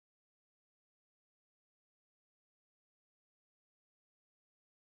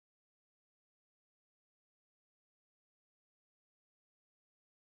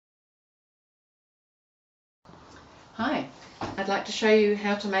Hi, I'd like to show you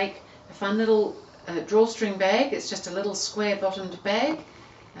how to make a fun little drawstring bag. It's just a little square bottomed bag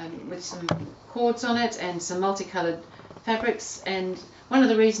with some cords on it and some multicoloured fabrics. And one of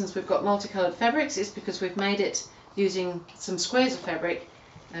the reasons we've got multicoloured fabrics is because we've made it using some squares of fabric,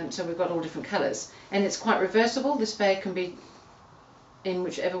 so we've got all different colours. And it's quite reversible. This bag can be in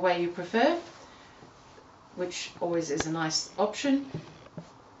whichever way you prefer, which always is a nice option.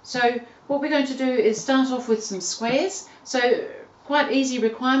 So what we're going to do is start off with some squares. So quite easy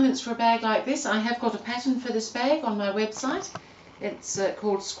requirements for a bag like this. I have got a pattern for this bag on my website. It's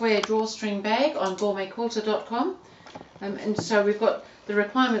called Square Drawstring Bag on GourmetQuilter.com. And so we've got the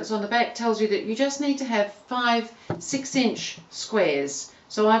requirements on the back. Tells you that you just need to have 5 6-inch squares.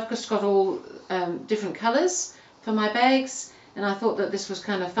 So I've just got all different colours for my bags, and I thought that this was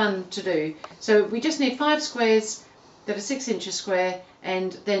kind of fun to do. So we just need 5 squares that are 6 inches square,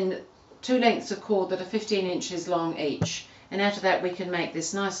 and then 2 lengths of cord that are 15 inches long each. And out of that we can make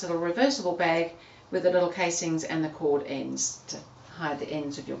this nice little reversible bag with the little casings and the cord ends to hide the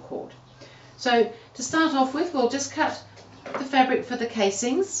ends of your cord. So to start off with, we'll just cut the fabric for the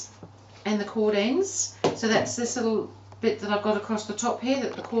casings and the cord ends. So that's this little bit that I've got across the top here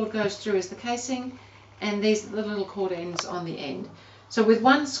that the cord goes through is the casing, and these are the little cord ends on the end. So with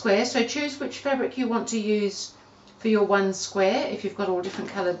one square, so choose which fabric you want to use for your one square if you've got all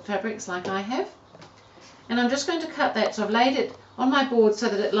different coloured fabrics like I have. And I'm just going to cut that, so I've laid it on my board so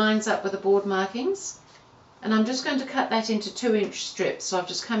that it lines up with the board markings, and I'm just going to cut that into 2-inch strips. So I've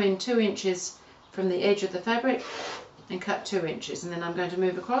just come in 2 inches from the edge of the fabric and cut 2 inches, and then I'm going to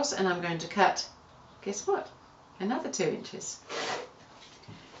move across and I'm going to cut, guess what, another 2 inches.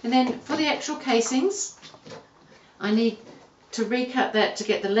 And then for the actual casings, I need to recut that to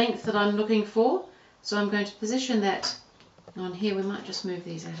get the length that I'm looking for. So I'm going to position that on here. We might just move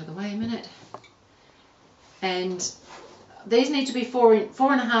these out of the way a minute. And these need to be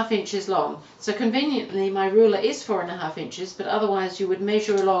 4.5 inches long. So conveniently my ruler is 4.5 inches, but otherwise you would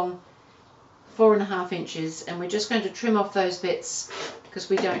measure along 4.5 inches, and we're just going to trim off those bits because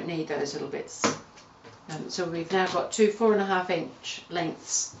we don't need those little bits. So we've now got 2 4.5-inch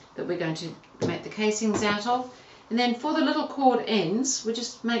lengths that we're going to make the casings out of. And then for the little cord ends, we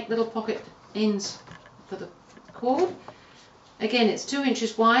just make little pocket ends for the cord. Again, it's 2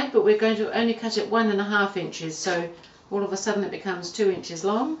 inches wide, but we're going to only cut it 1.5 inches, so all of a sudden it becomes 2 inches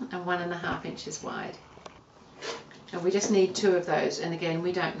long and 1.5 inches wide. And we just need 2 of those, and again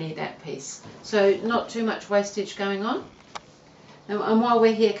we don't need that piece. So not too much wastage going on. And while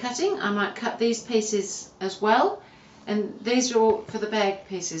we're here cutting, I might cut these pieces as well, and these are all for the bag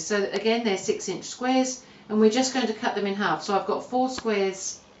pieces. So again, they're 6-inch squares, and we're just going to cut them in half. So I've got 4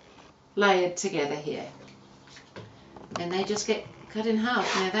 squares layered together here, and they just get cut in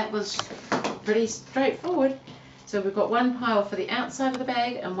half. Now that was pretty straightforward. So we've got one pile for the outside of the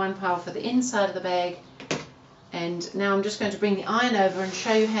bag and one pile for the inside of the bag. And now I'm just going to bring the iron over and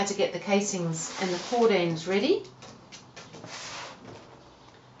show you how to get the casings and the cord ends ready.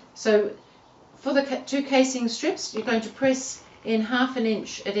 So for the 2 casing strips, you're going to press in 1/2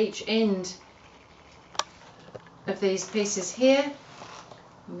 inch at each end of these pieces here,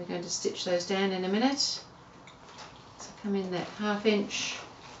 and we're going to stitch those down in a minute. So come in that 1/2 inch,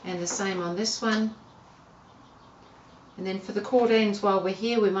 and the same on this one. And then for the cord ends, while we're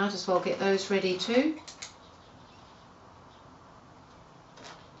here, we might as well get those ready too.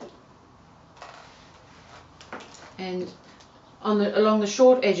 And along the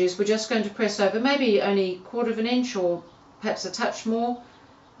short edges, we're just going to press over, maybe only 1/4 inch or perhaps a touch more,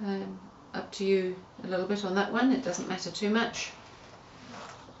 up to you a little bit on that one, it doesn't matter too much.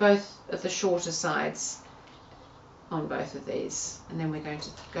 Both of the shorter sides on both of these, and then we're going to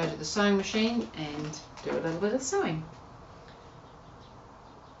go to the sewing machine and do a little bit of sewing.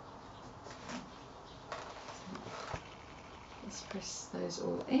 Let's press those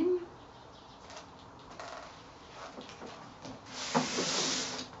all in.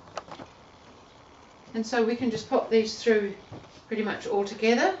 And so we can just pop these through pretty much all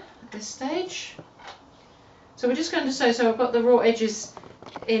together at this stage. So we're just going to sew, so I've got the raw edges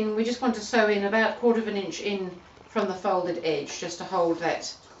in, we just want to sew in about 1/4 inch in from the folded edge, just to hold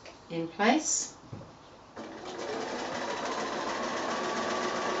that in place.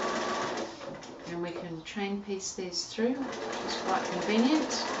 And we can chain piece these through, which is quite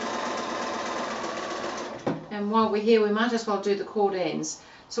convenient. And while we're here, we might as well do the cord ends.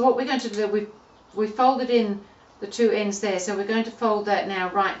 So what we're going to do, we folded in the 2 ends there, so we're going to fold that now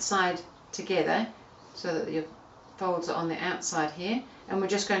right side together so that your folds are on the outside here, and we're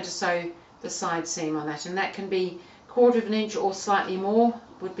just going to sew the side seam on that, and that can be 1/4 inch or slightly more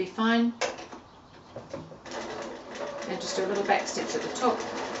would be fine. and just do a little back stitch at the top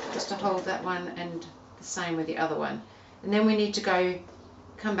just to hold that one, and the same with the other one. And then we need to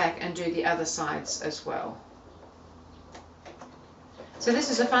come back and do the other sides as well. So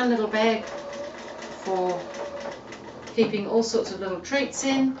this is a fun little bag for keeping all sorts of little treats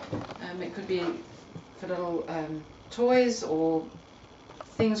in. It could be for little toys or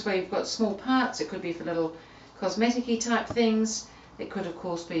things where you've got small parts. It could be for little cosmetic-y type things. It could of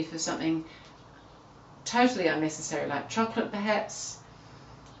course be for something totally unnecessary like chocolate perhaps.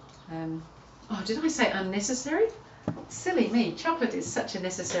 Oh, did I say unnecessary? Silly me, chocolate is such a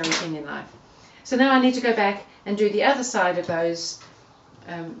necessary thing in life. So now I need to go back and do the other side of those,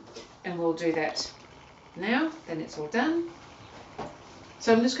 and we'll do that now, then it's all done.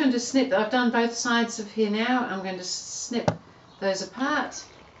 So I'm just going to snip, I've done both sides of here now, I'm going to snip those apart,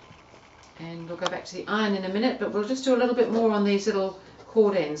 and we'll go back to the iron in a minute, but we'll just do a little bit more on these little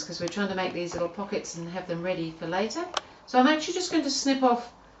cord ends because we're trying to make these little pockets and have them ready for later. So I'm actually just going to snip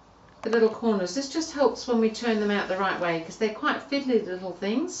off the little corners. This just helps when we turn them out the right way because they're quite fiddly little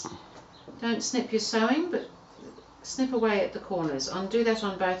things. Don't snip your sewing, but snip away at the corners. I'll do that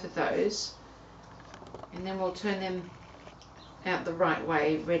on both of those, and then we'll turn them out the right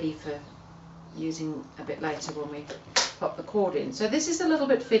way, ready for using a bit later when we pop the cord in. So this is a little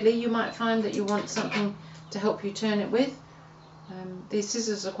bit fiddly. You might find that you want something to help you turn it with. These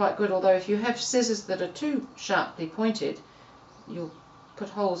scissors are quite good, although if you have scissors that are too sharply pointed, you'll put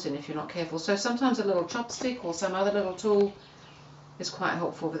holes in if you're not careful. So sometimes a little chopstick or some other little tool is quite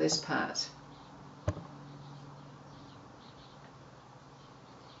helpful for this part.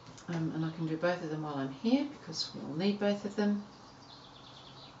 And I can do both of them while I'm here because we'll need both of them.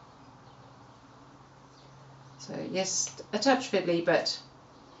 So yes, a touch fiddly, but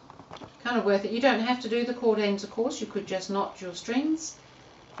kind of worth it. You don't have to do the cord ends, of course. You could just knot your strings,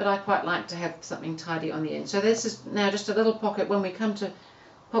 but I quite like to have something tidy on the end. So this is now just a little pocket. When we come to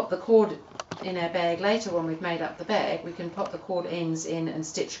pop the cord in our bag later, when we've made up the bag, we can pop the cord ends in and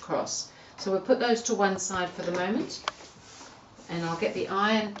stitch across. So we'll put those to one side for the moment, and I'll get the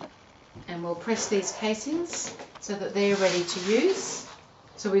iron and we'll press these casings so that they're ready to use.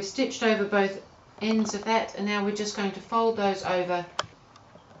 So we've stitched over both ends of that, and now we're just going to fold those over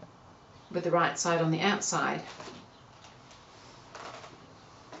with the right side on the outside,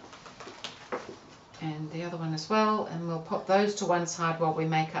 and the other one as well, and we'll pop those to one side while we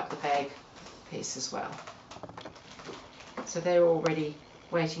make up the bag piece as well. So they're all ready,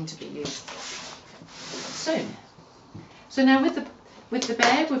 waiting to be used soon. So now with the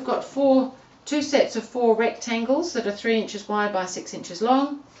bag, we've got two sets of 4 rectangles that are 3 inches wide by 6 inches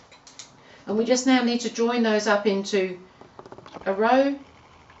long, and we just now need to join those up into a row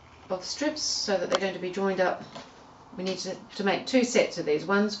of strips so that they're going to be joined up. We need to make 2 sets of these.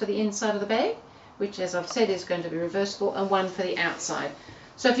 One's for the inside of the bag, which as I've said is going to be reversible, and one for the outside.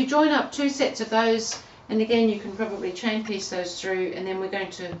 So if you join up 2 sets of those, and again you can probably chain piece those through, and then we're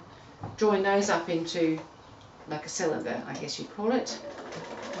going to join those up into like a cylinder, I guess you'd call it.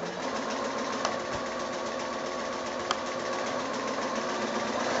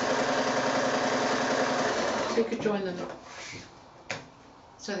 So you could join them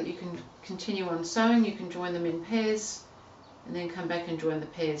so that you can continue on sewing. You can join them in pairs and then come back and join the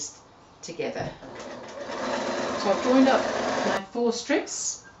pairs together. So I've joined up my 4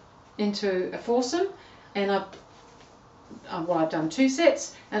 strips into a foursome, and I've done 2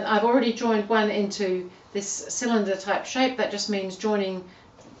 sets, and I've already joined one into this cylinder type shape. That just means joining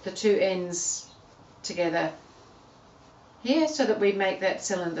the 2 ends together here so that we make that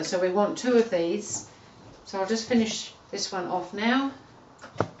cylinder. So we want 2 of these. So I'll just finish this one off now.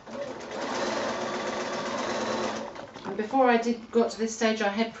 And before I got to this stage, I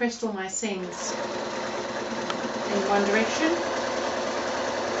had pressed all my seams in one direction,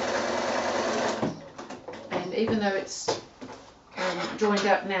 and even though it's joined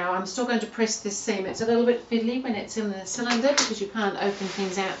up now, I'm still going to press this seam. It's a little bit fiddly when it's in the cylinder because you can't open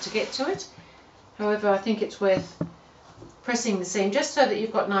things out to get to it. However, I think it's worth pressing the seam just so that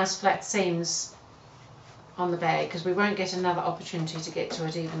you've got nice flat seams on the bag, because we won't get another opportunity to get to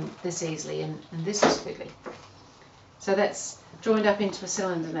it even this easily, and this is fiddly. So that's joined up into a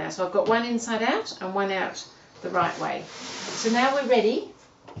cylinder now. So I've got one inside out and one out the right way. So now we're ready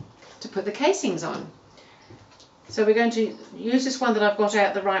to put the casings on. So we're going to use this one that I've got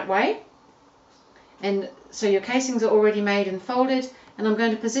out the right way. And so your casings are already made and folded, and I'm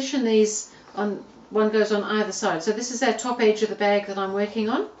going to position these on, one goes on either side. So this is that top edge of the bag that I'm working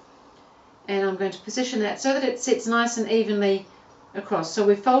on, and I'm going to position that so that it sits nice and evenly across. So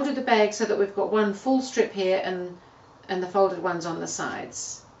we've folded the bag so that we've got one full strip here and the folded ones on the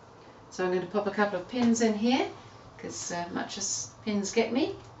sides. So I'm going to pop a couple of pins in here, because much as pins get me,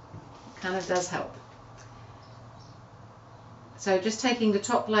 it kind of does help. So just taking the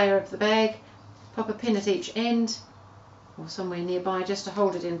top layer of the bag, pop a pin at each end or somewhere nearby just to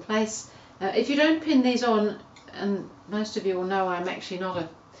hold it in place. If you don't pin these on, and most of you will know I'm actually not a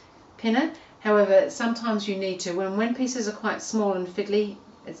pinner, however sometimes you need to. When pieces are quite small and fiddly,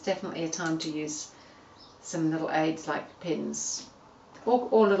 it's definitely a time to use some little aids like pins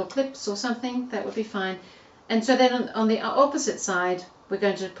or little clips or something. That would be fine. And so then on the opposite side we're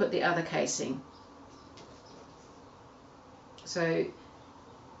going to put the other casing. So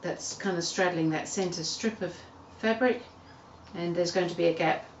that's kind of straddling that center strip of fabric, and there's going to be a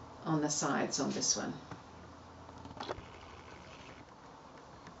gap on the sides on this one.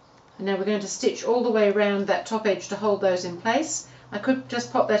 And now we're going to stitch all the way around that top edge to hold those in place. I could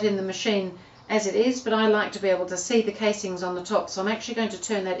just pop that in the machine as it is, but I like to be able to see the casings on the top, so I'm actually going to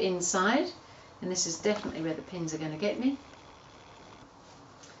turn that inside, and this is definitely where the pins are going to get me.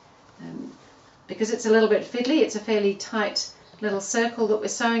 Because it's a little bit fiddly, it's a fairly tight little circle that we're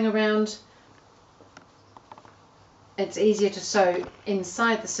sewing around. It's easier to sew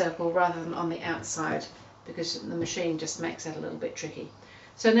inside the circle rather than on the outside, because the machine just makes that a little bit tricky.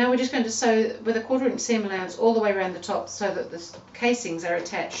 So now we're just going to sew with a 1/4 inch seam allowance all the way around the top so that the casings are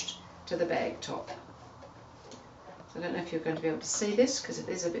attached to the bag top. So I don't know if you're going to be able to see this because it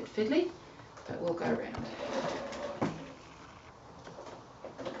is a bit fiddly, but we'll go around.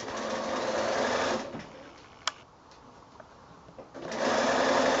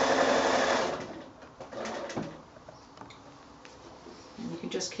 And you can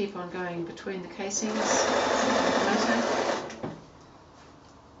just keep on going between the casings.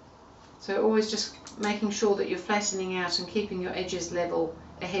 So always just making sure that you're flattening out and keeping your edges level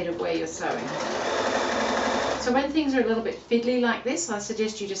ahead of where you're sewing. So when things are a little bit fiddly like this, I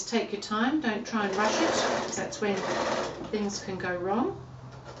suggest you just take your time, don't try and rush it, because that's when things can go wrong.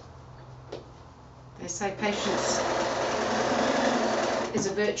 They say patience is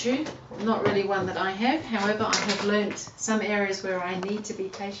a virtue, not really one that I have, however I have learnt some areas where I need to be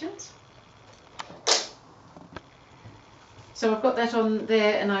patient. So I've got that on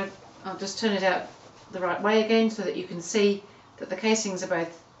there, and I'll just turn it out the right way again so that you can see that the casings are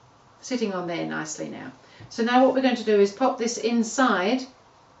both sitting on there nicely now. So now what we're going to do is pop this inside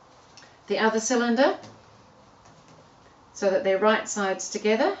the other cylinder so that they're right sides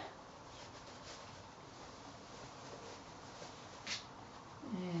together.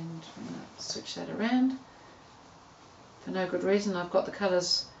 And I'm going to switch that around. For no good reason, I've got the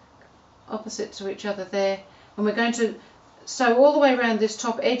colours opposite to each other there. And we're going to sew all the way around this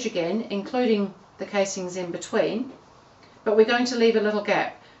top edge again, including the casings in between, but we're going to leave a little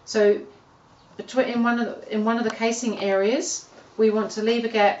gap. So in one of the casing areas we want to leave a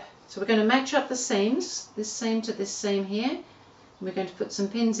gap, so we're going to match up the seams, this seam to this seam here, and we're going to put some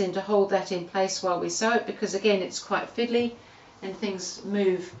pins in to hold that in place while we sew it, because again it's quite fiddly and things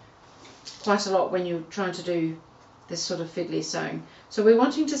move quite a lot when you're trying to do this sort of fiddly sewing. So we're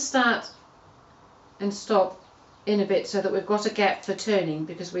wanting to start and stop in a bit so that we've got a gap for turning,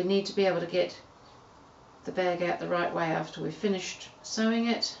 because we need to be able to get the bag out the right way after we've finished sewing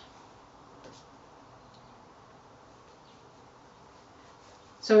it.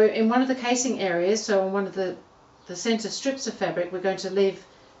 So in one of the casing areas, so on one of the centre strips of fabric, we're going to leave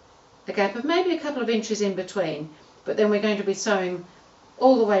a gap of maybe a couple of inches in between, but then we're going to be sewing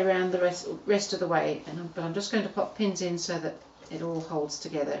all the way around the rest of the way, and I'm just going to pop pins in so that it all holds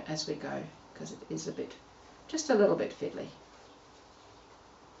together as we go, because it is just a little bit fiddly.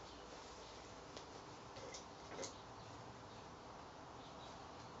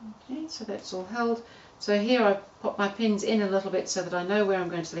 Okay, so that's all held. So here I pop my pins in a little bit so that I know where I'm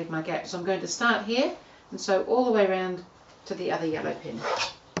going to leave my gap. So I'm going to start here and sew all the way around to the other yellow pin.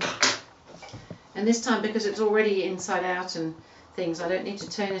 And this time, because it's already inside out and things, I don't need to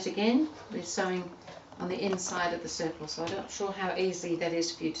turn it again. We're sewing on the inside of the circle, so I'm not sure how easy that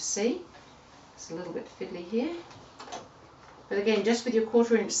is for you to see. It's a little bit fiddly here. But again, just with your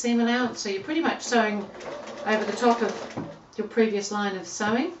 1/4 inch seam allowance, so you're pretty much sewing over the top of your previous line of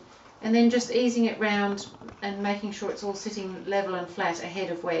sewing, and then just easing it round and making sure it's all sitting level and flat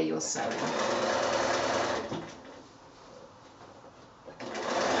ahead of where you're sewing.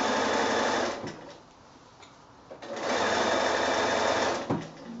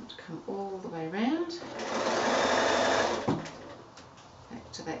 And come all the way around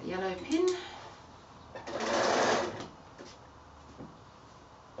back to that yellow pin.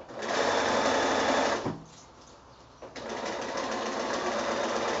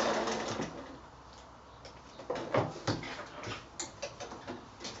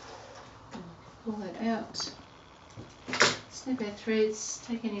 Pull that out snip our threads,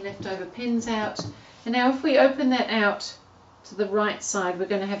 take any leftover pins out, and now if we open that out to the right side, we're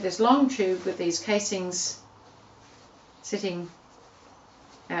going to have this long tube with these casings sitting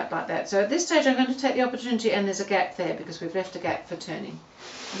out like that. So at this stage I'm going to take the opportunity, and there's a gap there because we've left a gap for turning.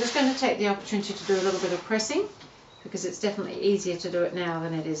 I'm just going to take the opportunity to do a little bit of pressing because it's definitely easier to do it now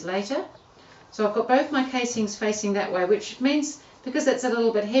than it is later. So I've got both my casings facing that way, which means because it's a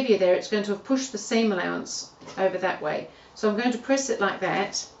little bit heavier there, it's going to have pushed the seam allowance over that way. So I'm going to press it like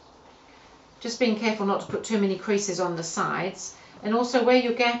that, just being careful not to put too many creases on the sides, and also where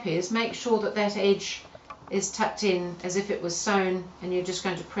your gap is, make sure that that edge is tucked in as if it was sewn, and you're just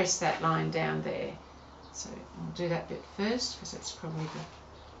going to press that line down there. So I'll do that bit first because that's probably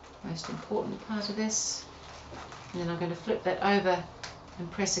the most important part of this, and then I'm going to flip that over and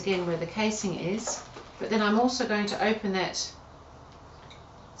press again where the casing is, but then I'm also going to open that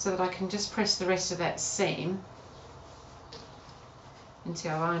so that I can just press the rest of that seam. And see,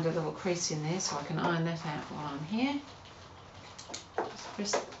 I've ironed a little crease in there, so I can iron that out while I'm here. Just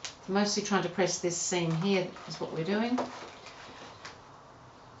press, mostly trying to press this seam here is what we're doing.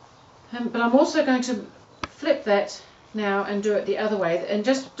 But I'm also going to flip that now and do it the other way, and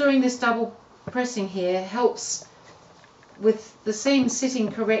just doing this double pressing here helps with the seam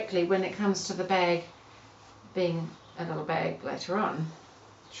sitting correctly when it comes to the bag being a little bag later on,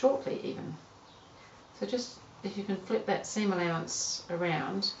 shortly even. So just if you can flip that seam allowance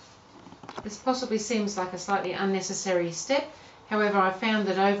around. This possibly seems like a slightly unnecessary step, however I found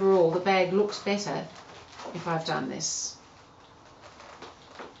that overall the bag looks better if I've done this.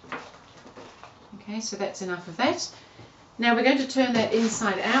 Okay, so that's enough of that. Now we're going to turn that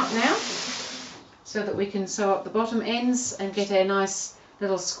inside out now, so that we can sew up the bottom ends and get a nice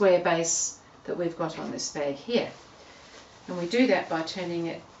little square base that we've got on this bag here. And we do that by turning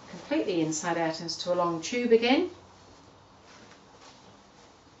it completely inside out into a long tube again.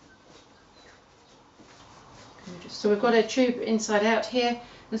 So we've got our tube inside out here,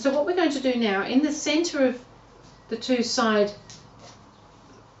 and so what we're going to do now, in the centre of the two side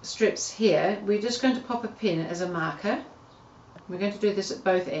strips here, we're just going to pop a pin as a marker. We're going to do this at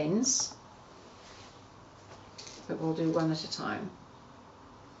both ends, but we'll do one at a time.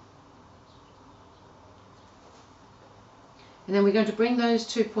 And then we're going to bring those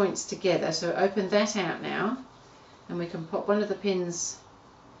 2 points together, so open that out now, and we can pop one of the pins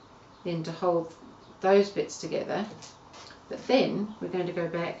in to hold those bits together. But then we're going to go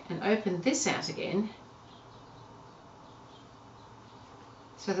back and open this out again,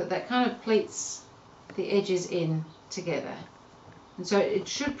 so that that kind of pleats the edges in together. And so it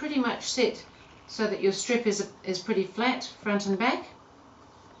should pretty much sit so that your strip is pretty flat front and back,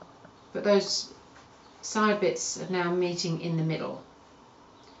 but those side bits are now meeting in the middle.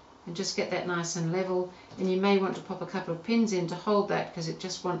 And just get that nice and level, and you may want to pop a couple of pins in to hold that because it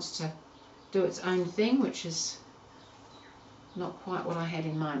just wants to do its own thing, which is not quite what I had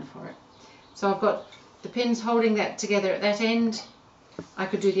in mind for it. So I've got the pins holding that together at that end. I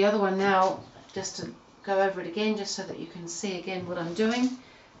could do the other one now just to go over it again, just so that you can see again what I'm doing.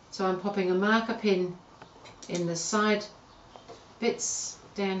 So I'm popping a marker pin in the side bits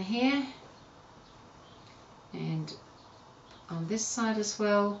down here, and on this side as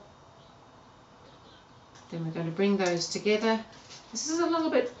well. Then we're going to bring those together. This is a little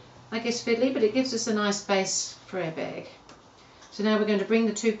bit, I guess, fiddly, but it gives us a nice base for our bag. So now we're going to bring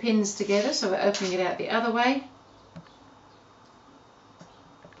the 2 pins together, so we're opening it out the other way.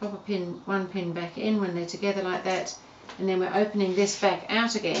 Pop a pin, 1 pin back in when they're together like that, and then we're opening this back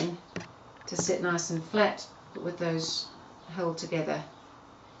out again to sit nice and flat, but with those held together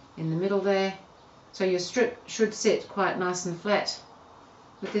in the middle there. So your strip should sit quite nice and flat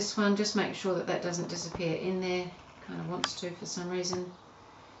with this one. Just make sure that that doesn't disappear in there, kind of wants to for some reason.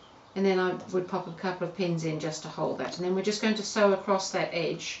 And then I would pop a couple of pins in just to hold that, and then we're just going to sew across that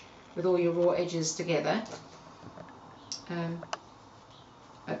edge with all your raw edges together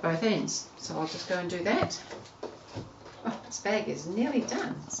at both ends. So I'll just go and do that. Oh, this bag is nearly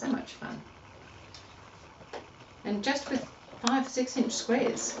done. So much fun. And just with 5-6 inch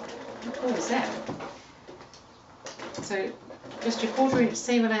squares. How cool is that? So just your 1/4 inch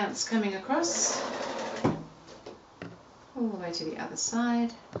seam allowance coming across all the way to the other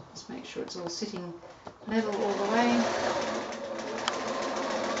side. Just make sure it's all sitting level all the way.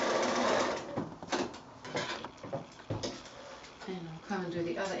 And I'll come and do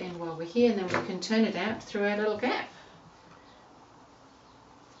the other end while we're here, and then we can turn it out through our little gap.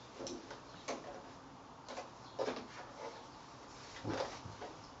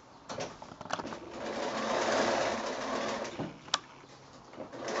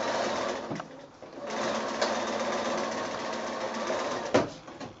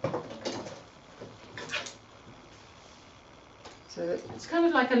 So it's kind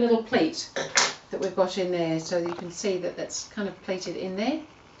of like a little pleat that we've got in there, so you can see that that's kind of pleated in there.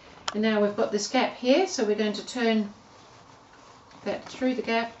 And now we've got this gap here, so we're going to turn that through the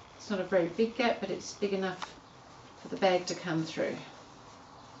gap. It's not a very big gap, but it's big enough for the bag to come through.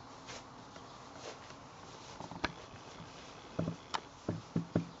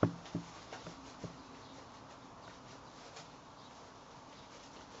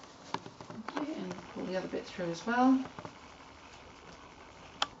 Okay, and pull the other bit through as well.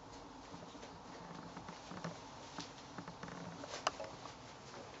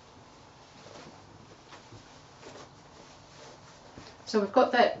 So we've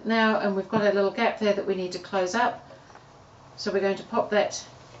got that now, and we've got a little gap there that we need to close up. So we're going to pop that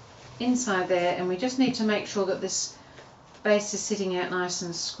inside there, and we just need to make sure that this base is sitting out nice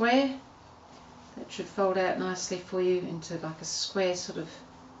and square. That should fold out nicely for you into like a square sort of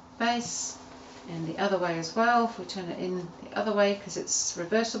base, and the other way as well. If we turn it in the other way, because it's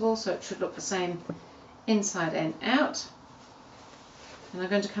reversible, so it should look the same inside and out. And I'm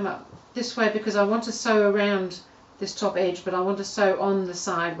going to come up this way because I want to sew around this top edge, but I want to sew on the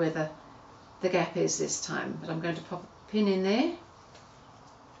side where the gap is this time. But I'm going to pop a pin in there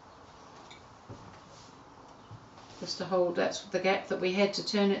just to hold. That's the gap that we had to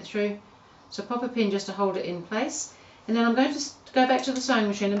turn it through, so pop a pin just to hold it in place. And then I'm going to go back to the sewing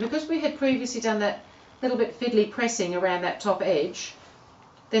machine, and because we had previously done that little bit fiddly pressing around that top edge,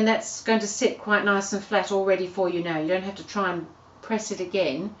 then that's going to sit quite nice and flat already for you now. You don't have to try and press it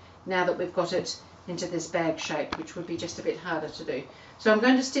again now that we've got it into this bag shape, which would be just a bit harder to do. So I'm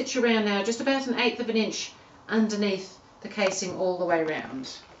going to stitch around now just about 1/8 of an inch underneath the casing all the way around,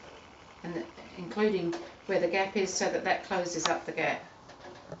 and including where the gap is, so that that closes up the gap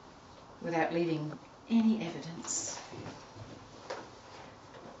without leaving any evidence.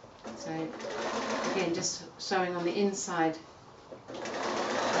 So again, just sewing on the inside of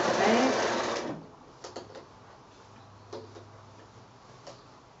the bag.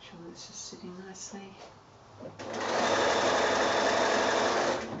 It's just sitting nicely.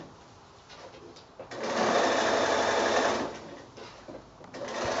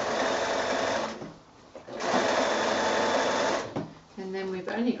 And then we've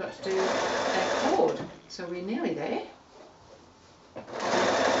only got to do a cord, so we're nearly there.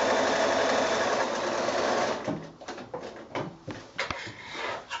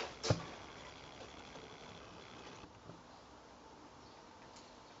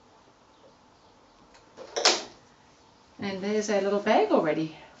 And there's our little bag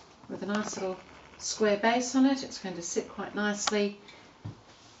already with a nice little square base on it. It's going to sit quite nicely.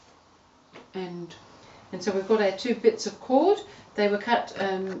 And so we've got our 2 bits of cord. They were cut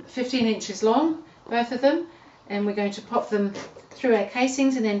 15 inches long, both of them. And we're going to pop them through our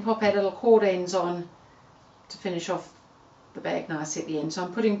casings and then pop our little cord ends on to finish off the bag nicely at the end. So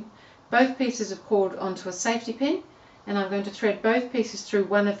I'm putting both pieces of cord onto a safety pin, and I'm going to thread both pieces through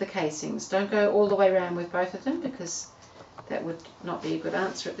one of the casings. Don't go all the way around with both of them, because that would not be a good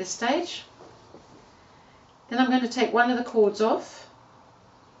answer at this stage. Then I'm going to take one of the cords off,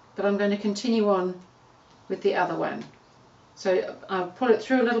 but I'm going to continue on with the other one. So I'll pull it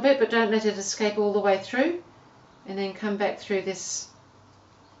through a little bit, but don't let it escape all the way through, and then come back through this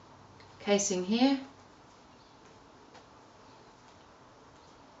casing here.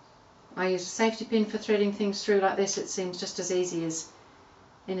 I use a safety pin for threading things through like this. It seems just as easy as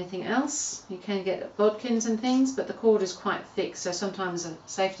anything else. You can get bodkins and things, but the cord is quite thick, so sometimes a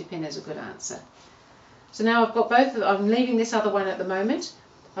safety pin is a good answer. So now I've got both. I'm leaving this other one at the moment.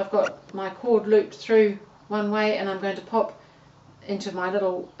 I've got my cord looped through one way, and I'm going to pop into my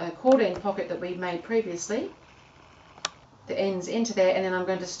little cord end pocket that we made previously, the ends into there, and then I'm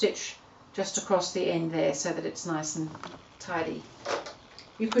going to stitch just across the end there so that it's nice and tidy.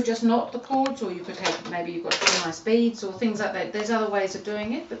 You could just knot the cords, or you could have, maybe you've got some nice beads or things like that. There's other ways of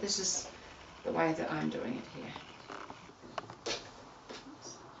doing it, but this is the way that I'm doing it here.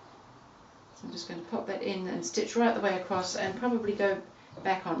 So I'm just going to pop that in and stitch right the way across, and probably go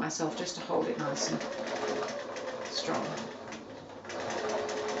back on myself just to hold it nice and strong.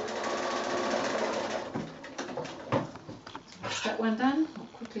 So that's that one done. I'll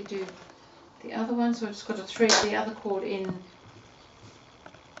quickly do the other one. So I've just got to thread the other cord in.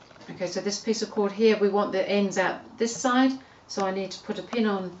 Okay, so this piece of cord here, we want the ends out this side, so I need to put a pin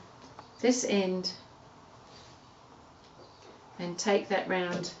on this end and take that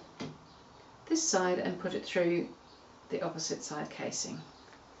round this side and put it through the opposite side casing.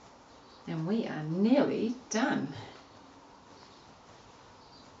 And we are nearly done.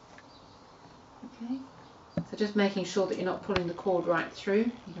 Okay, so just making sure that you're not pulling the cord right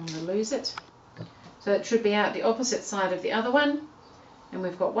through, you don't want to lose it. So it should be out the opposite side of the other one. And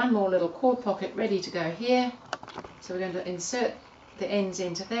we've got one more little cord pocket ready to go here. So we're going to insert the ends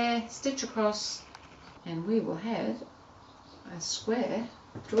into there, stitch across, and we will have a square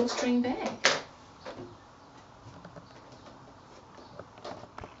drawstring bag.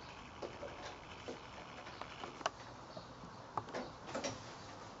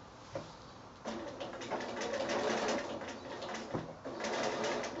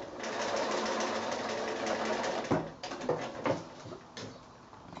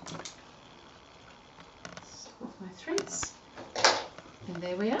 Threads, and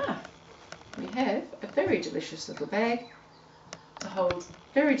there we are. We have a very delicious little bag to hold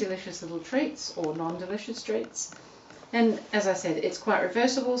very delicious little treats or non-delicious treats. And as I said, it's quite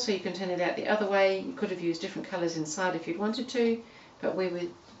reversible, so you can turn it out the other way. You could have used different colours inside if you'd wanted to, but we were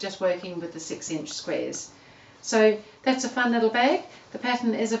just working with the 6-inch squares. So that's a fun little bag. The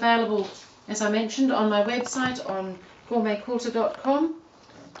pattern is available, as I mentioned, on my website on GourmetQuilter.com,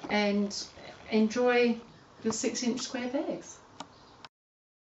 and enjoy the 6-inch square bags.